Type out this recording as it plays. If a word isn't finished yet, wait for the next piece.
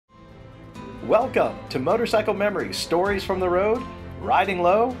Welcome to Motorcycle Memories, Stories from the Road, Riding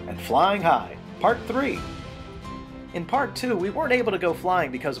Low, and Flying High, Part 3. In Part 2, we weren't able to go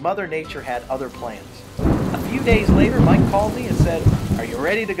flying because Mother Nature had other plans. A few days later, Mike called me and said, "Are you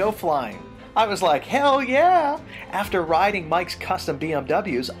ready to go flying?" I was like, hell yeah! After riding Mike's custom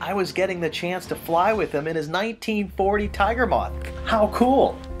BMWs, I was getting the chance to fly with him in his 1940 Tiger Moth. How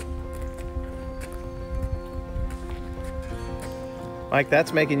cool! Mike,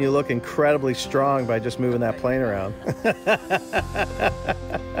 that's making you look incredibly strong by just moving that plane around.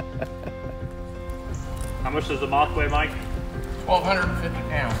 How much does the Moth weigh, Mike? 1,250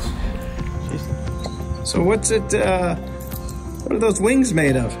 pounds. Jeez. So what's it, what are those wings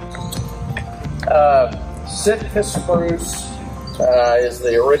made of? Sitka spruce is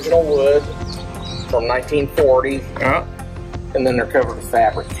the original wood from 1940. Oh. And then they're covered with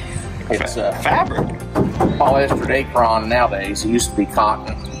fabric. It's fabric? Polyester Dacron nowadays. It used to be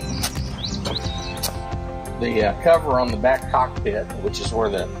cotton. The cover on the back cockpit, which is where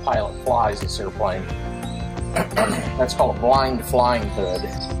the pilot flies this airplane, that's called a blind flying hood.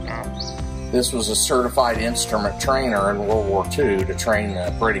 This was a certified instrument trainer in World War II to train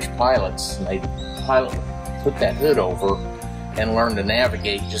the British pilots, and the pilot would put that hood over and learn to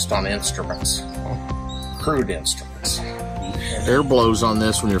navigate just on instruments, crude instruments. Air blows on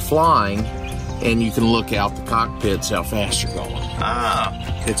this when you're flying, and you can look out the cockpits how fast you're going. Ah.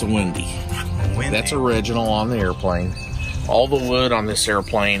 It's a windy. That's original on the airplane. All the wood on this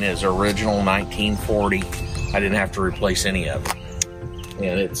airplane is original 1940. I didn't have to replace any of it.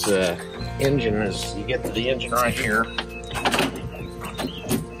 And its engine is, you get to the engine right here.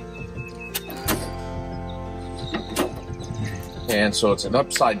 And so it's an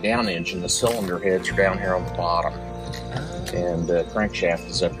upside down engine. The cylinder heads are down here on the bottom. And the crankshaft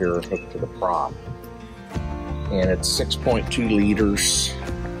is up here hooked to the prop. And it's 6.2 liters,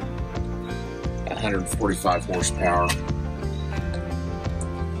 145 horsepower.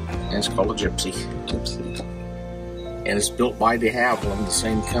 And it's called a Gypsy. And it's built by de Havilland, the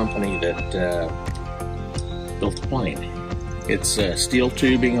same company that built the plane. It's steel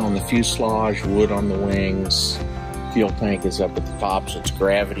tubing on the fuselage, wood on the wings. Fuel tank is up at the top, so it's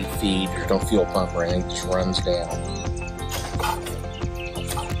gravity feed. There's no fuel pump or anything, it just runs down.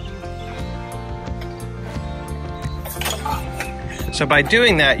 So by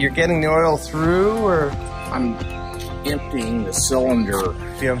doing that, you're getting the oil through, or? I'm emptying the cylinder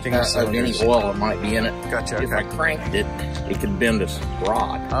of any oil that might be in it. Gotcha. If I cranked it, it could bend this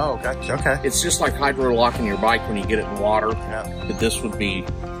rod. Oh, gotcha. Okay. It's just like hydro locking your bike when you get it in water. Yeah. But this would be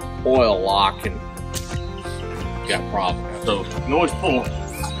oil lock, and you got a problem. So you can always pull.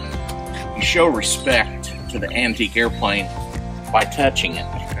 You show respect to the antique airplane by touching it.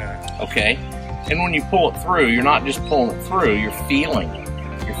 Okay. And when you pull it through, you're not just pulling it through, you're feeling it.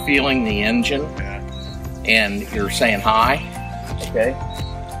 You're feeling the engine, and you're saying hi, okay?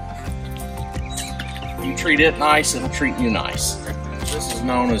 You treat it nice, it'll treat you nice. This is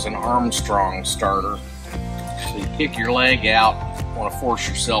known as an Armstrong starter. So you kick your leg out, want to force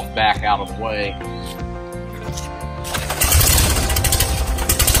yourself back out of the way.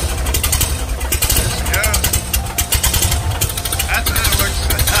 That's how it works.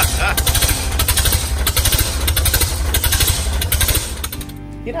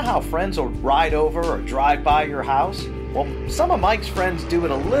 You know how friends will ride over or drive by your house? Well, some of Mike's friends do it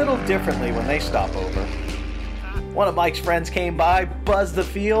a little differently when they stop over. One of Mike's friends came by, buzzed the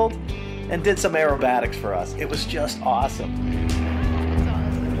field, and did some aerobatics for us. It was just awesome.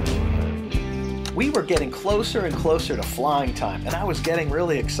 We were getting closer and closer to flying time, and I was getting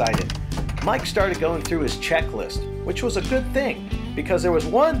really excited. Mike started going through his checklist, which was a good thing, because there was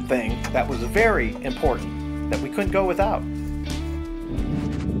one thing that was very important that we couldn't go without.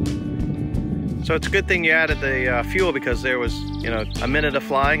 So it's a good thing you added the fuel, because there was, a minute of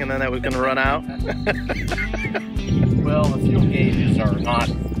flying and then that was going to run out. Well, the fuel gauges are not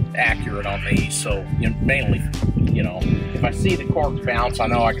accurate on these, so mainly, if I see the cork bounce, I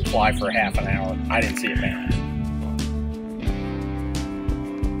know I can fly for half an hour. I didn't see it bounce.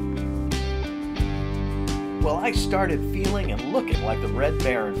 Well, I started feeling and looking like the Red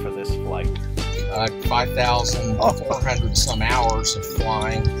Baron for this flight. 5,400 some hours of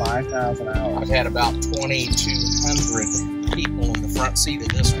flying. 5,000 hours. I've had about 2,200 people in the front seat of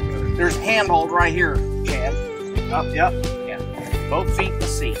this one. There's a handhold right here, Chad. Oh, yep. Yeah. Both feet in the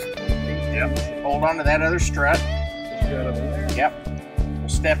seat. Yep. Hold on to that other strut. Yep. We'll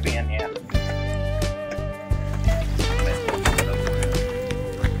step in, yeah.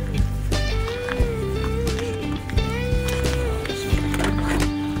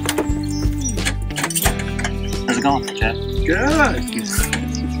 How's it going, Chad? Good.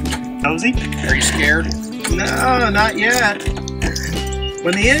 Cozy? Are you scared? No, not yet.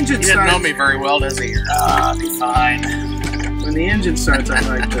 When the engine He starts... didn't know me very well, does he? I'll be fine. When the engine starts, I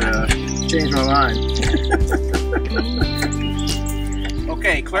might change my mind.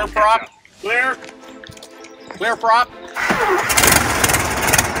 Okay, clear prop. Clear. Clear prop.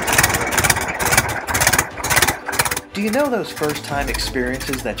 Do you know those first-time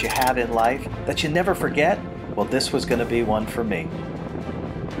experiences that you have in life that you never forget? Well, this was going to be one for me.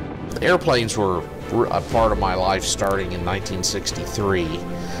 Airplanes were a part of my life starting in 1963.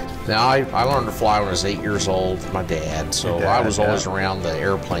 Now, I learned to fly when I was 8 years old with my dad, so I was always around the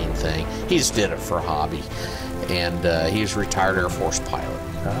airplane thing. He just did it for a hobby, and he was a retired Air Force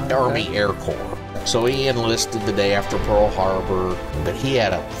pilot, Army Air Corps. So he enlisted the day after Pearl Harbor, but he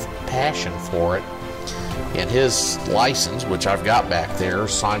had a passion for it, and his license, which I've got back there,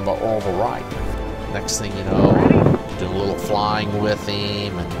 signed by Orville Wright. Next thing you know, doing a little flying with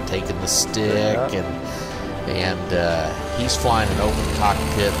him and taking the stick, and he's flying an open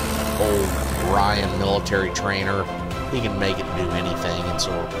cockpit, old Ryan military trainer. He can make it do anything, and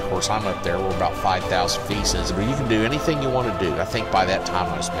so of course I'm up there. We're about 5,000 feet. Says, well, you can do anything you want to do. I think by that time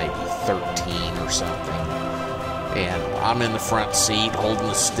I was maybe 13 or something, and I'm in the front seat holding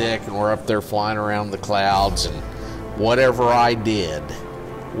the stick, and we're up there flying around the clouds, and whatever I did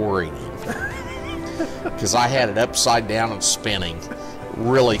worried him. Because I had it upside down and spinning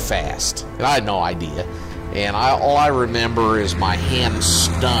really fast, and I had no idea. And all I remember is my hand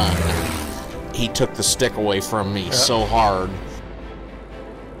stung. He took the stick away from me so hard.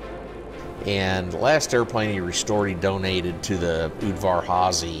 And the last airplane he restored, he donated to the Udvar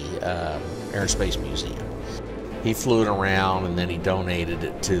Hazy Air and Space Museum. He flew it around, and then he donated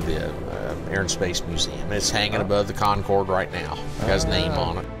it to the Air and Space Museum. It's hanging above the Concorde right now. It has his name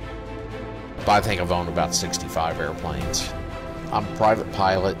on it. But I think I've owned about 65 airplanes. I'm a private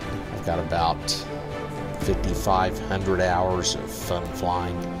pilot. I've got about 5,500 hours of fun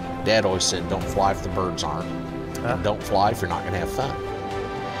flying. Dad always said, don't fly if the birds aren't. And don't fly if you're not going to have fun.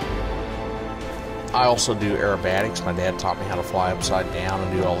 I also do aerobatics. My dad taught me how to fly upside down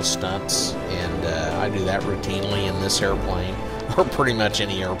and do all the stunts. And I do that routinely in this airplane, or pretty much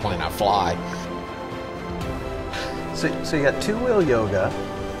any airplane I fly. So you got two-wheel yoga,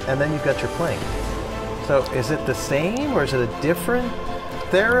 and then you've got your plane. So is it the same, or is it a different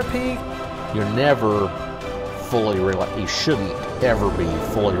therapy? You're never fully relaxed. You shouldn't ever be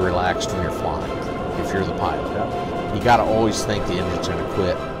fully relaxed when you're flying if you're the pilot. You got to always think the engine's going to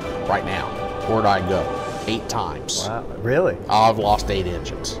quit right now. Where'd I go? 8 times. Wow, really? I've lost 8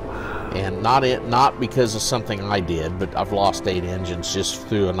 engines. And not because of something I did, but I've lost 8 engines just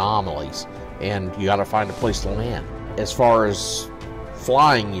through anomalies. And you got to find a place to land. As far as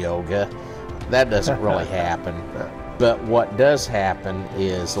flying yoga, that doesn't really happen. But what does happen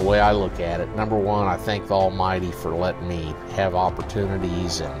is, the way I look at it, number one, I thank the Almighty for letting me have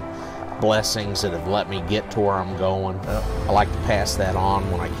opportunities and blessings that have let me get to where I'm going. I like to pass that on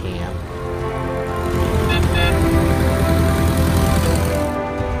when I can.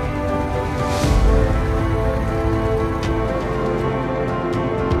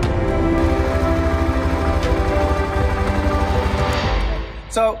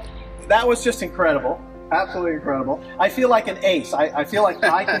 So that was just incredible. Absolutely incredible. I feel like an ace. I feel like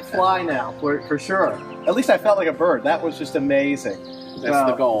I can fly now, for sure. At least I felt like a bird. That was just amazing. That's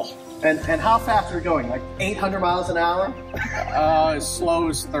the goal. And how fast are you going? Like 800 miles an hour? As slow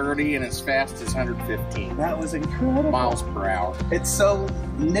as 30 and as fast as 115. That was incredible. Miles per hour. It's so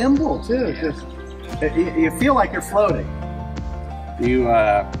nimble, too. Yeah. You feel like you're floating.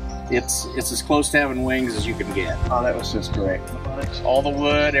 It's as close to having wings as you can get. Oh, that was just great. All the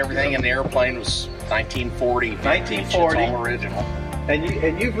wood, everything in the airplane was 1940. 1940. It's all original. And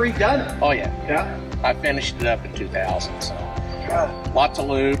you've redone it. Oh yeah. Yeah. I finished it up in 2000. So God. lots of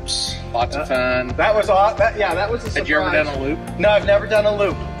loops, lots of fun. That was awesome. That was a surprise. Had you ever done a loop? No, I've never done a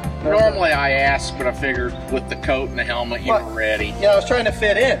loop. Normally I ask, but I figured with the coat and the helmet, you were ready. Yeah, I was trying to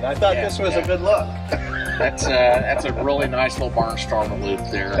fit in. I thought this was a good look. That's a really nice little barnstormer loop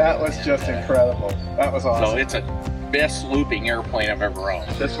there. That was just incredible. That was awesome. So it's a best looping airplane I've ever owned.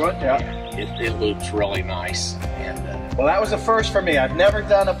 This one? Yeah. It loops really nice. And well, that was a first for me. I've never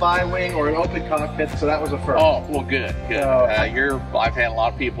done a bi-wing or an open cockpit, so that was a first. Oh, well, good. I've had a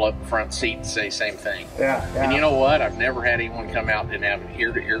lot of people up the front seat say the same thing. Yeah. And you know what? I've never had anyone come out and have an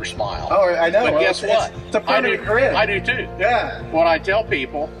ear-to-ear smile. Oh, I know. But guess what? It's a permanent grin. I do too. Yeah. What I tell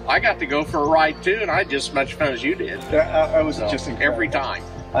people, I got to go for a ride too, and I had just as much fun as you did. It was just incredible. Every time.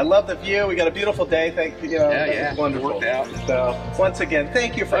 I love the view. We got a beautiful day. Thank you. Yeah, It's wonderful. Worked out. So once again,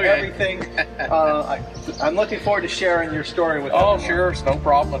 thank you for everything. I'm looking forward to sharing your story with Oh, everyone. sure, it's no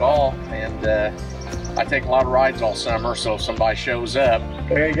problem at all. And I take a lot of rides all summer, so if somebody shows up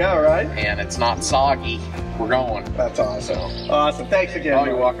There you go, right? and it's not soggy, we're going. That's awesome. Awesome. Thanks again. Oh,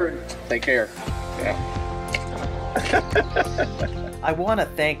 you're welcome. Take care. Yeah. I want to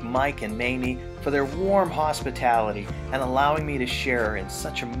thank Mike and Mamie for their warm hospitality and allowing me to share in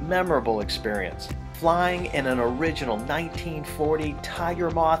such a memorable experience. Flying in an original 1940 Tiger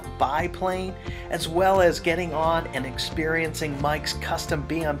Moth biplane, as well as getting on and experiencing Mike's custom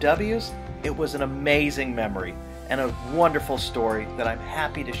BMWs, it was an amazing memory and a wonderful story that I'm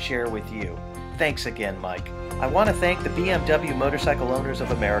happy to share with you. Thanks again, Mike. I want to thank the BMW Motorcycle Owners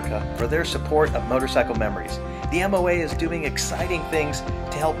of America for their support of Motorcycle Memories. The MOA is doing exciting things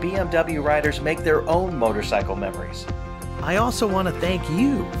to help BMW riders make their own motorcycle memories. I also want to thank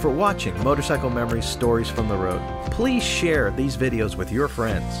you for watching Motorcycle Memories Stories from the Road. Please share these videos with your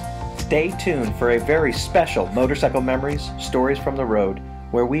friends. Stay tuned for a very special Motorcycle Memories Stories from the Road,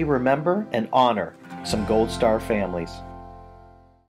 where we remember and honor some Gold Star families.